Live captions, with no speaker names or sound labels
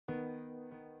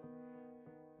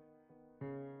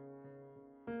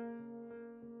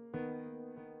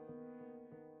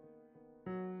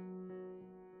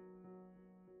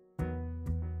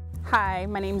Hi,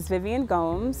 my name is Vivienne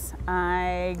Gomes.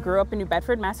 I grew up in New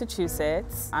Bedford,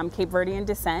 Massachusetts. I'm Cape Verdean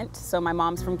descent, so my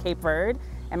mom's from Cape Verde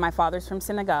and my father's from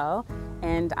Senegal,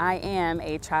 and I am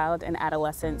a child and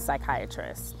adolescent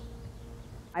psychiatrist.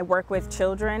 I work with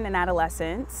children and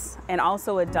adolescents and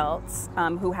also adults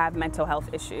who have mental health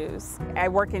issues. I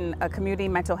work in a community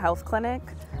mental health clinic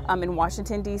in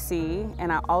Washington, D.C.,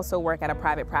 and I also work at a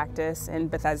private practice in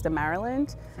Bethesda,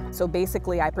 Maryland. So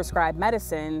basically, I prescribe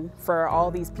medicine for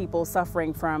all these people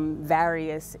suffering from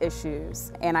various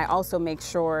issues. And I also make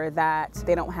sure that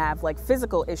they don't have like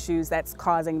physical issues that's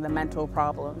causing the mental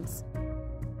problems.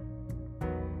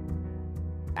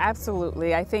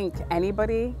 Absolutely. I think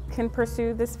anybody can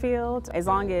pursue this field as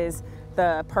long as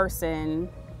the person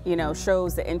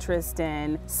shows the interest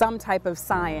in some type of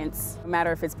science, no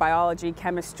matter if it's biology,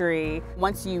 chemistry.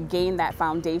 Once you gain that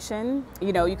foundation,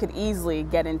 you could easily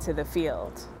get into the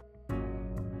field.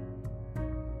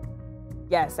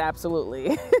 Yes,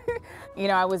 absolutely.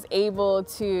 I was able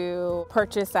to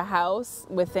purchase a house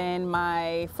within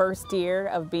my first year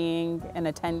of being an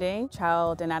attending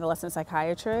child and adolescent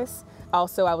psychiatrist.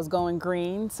 Also, I was going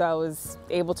green, so I was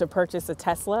able to purchase a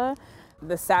Tesla.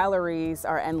 The salaries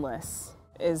are endless.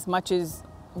 As much as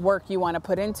work you want to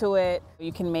put into it,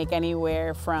 you can make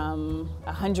anywhere from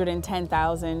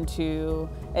 $110,000 to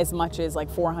as much as like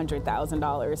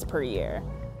 $400,000 per year.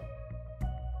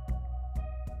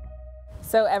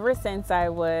 So ever since I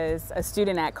was a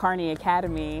student at Kearney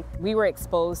Academy, we were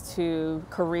exposed to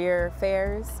career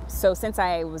fairs. So since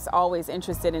I was always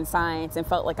interested in science and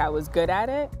felt like I was good at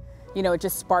it, it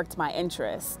just sparked my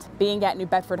interest. Being at New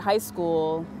Bedford High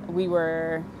School, we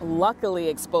were luckily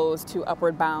exposed to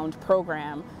Upward Bound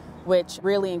program, which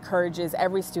really encourages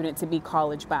every student to be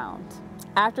college bound.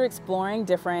 After exploring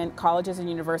different colleges and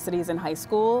universities in high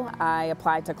school, I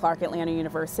applied to Clark Atlanta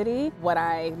University. What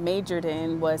I majored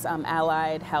in was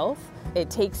allied health. It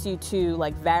takes you to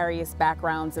like various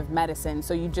backgrounds of medicine,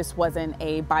 so you just wasn't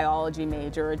a biology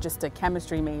major or just a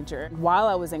chemistry major. While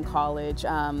I was in college,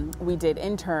 we did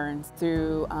interns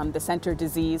through the Center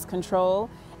Disease Control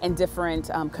and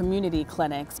different community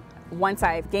clinics. Once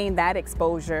I've gained that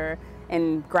exposure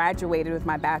and graduated with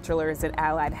my bachelor's in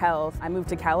allied health, I moved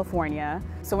to California.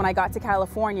 So when I got to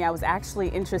California, I was actually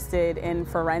interested in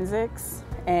forensics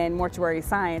and mortuary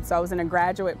science. So I was in a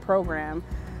graduate program.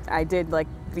 I did like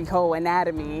the whole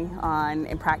anatomy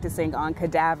and practicing on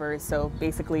cadavers, so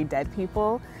basically dead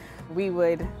people. We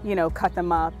would, cut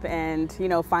them up and,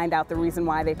 find out the reason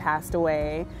why they passed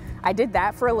away. I did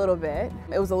that for a little bit.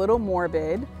 It was a little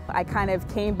morbid. I kind of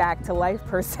came back to life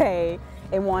per se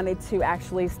and wanted to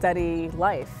actually study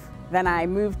life. Then I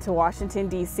moved to Washington,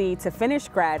 D.C. to finish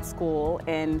grad school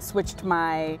and switched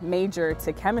my major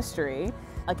to chemistry.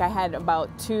 Like I had about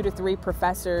 2 to 3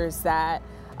 professors that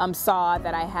saw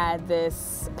that I had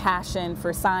this passion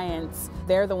for science.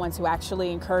 They're the ones who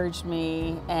actually encouraged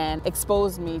me and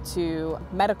exposed me to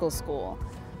medical school.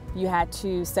 You had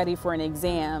to study for an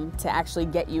exam to actually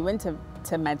get you into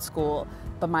med school,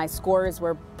 but my scores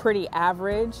were pretty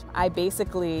average. I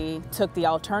basically took the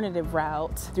alternative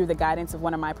route through the guidance of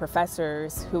one of my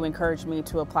professors who encouraged me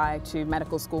to apply to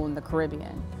medical school in the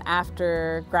Caribbean.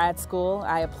 After grad school,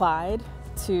 I applied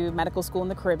to medical school in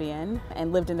the Caribbean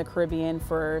and lived in the Caribbean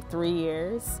for 3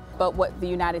 years. But what the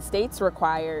United States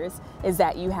requires is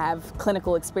that you have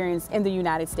clinical experience in the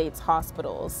United States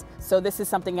hospitals. So this is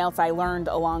something else I learned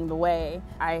along the way.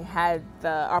 I had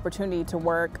the opportunity to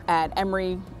work at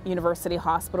Emory University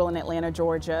Hospital in Atlanta,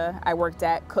 Georgia. I worked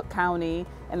at Cook County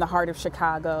in the heart of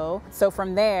Chicago. So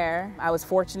from there, I was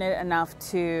fortunate enough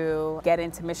to get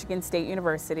into Michigan State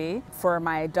University for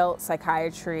my adult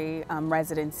psychiatry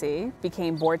residency,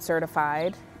 became board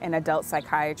certified in adult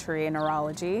psychiatry and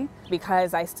neurology.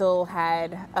 Because I still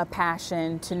had a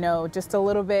passion to know just a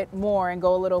little bit more and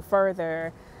go a little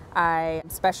further, I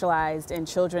specialized in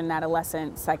children and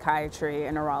adolescent psychiatry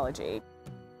and neurology.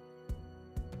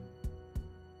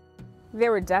 There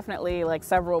were definitely like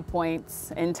several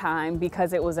points in time,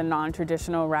 because it was a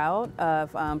non-traditional route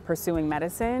of pursuing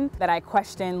medicine, that I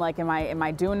questioned, like, am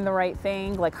I doing the right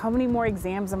thing? Like, how many more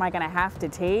exams am I gonna have to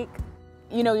take?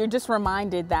 You're just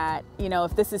reminded that,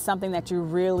 if this is something that you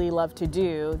really love to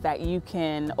do, that you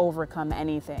can overcome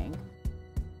anything.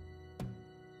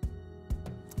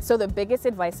 So the biggest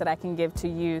advice that I can give to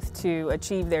youth to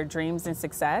achieve their dreams and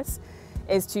success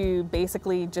is to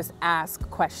basically just ask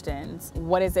questions.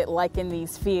 What is it like in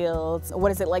these fields?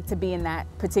 What is it like to be in that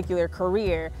particular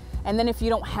career? And then if you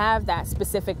don't have that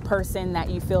specific person that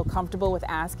you feel comfortable with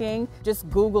asking, just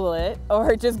Google it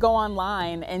or just go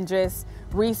online and just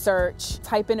research,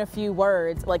 type in a few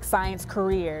words like science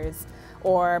careers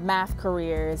or math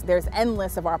careers. There's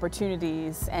endless of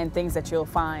opportunities and things that you'll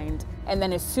find. And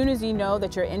then as soon as you know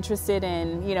that you're interested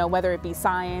in, whether it be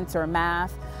science or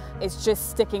math, it's just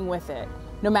sticking with it.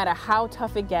 No matter how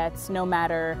tough it gets, no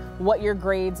matter what your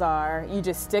grades are, you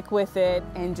just stick with it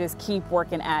and just keep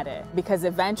working at it, because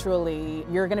eventually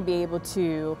you're going to be able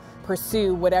to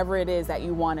pursue whatever it is that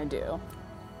you want to do.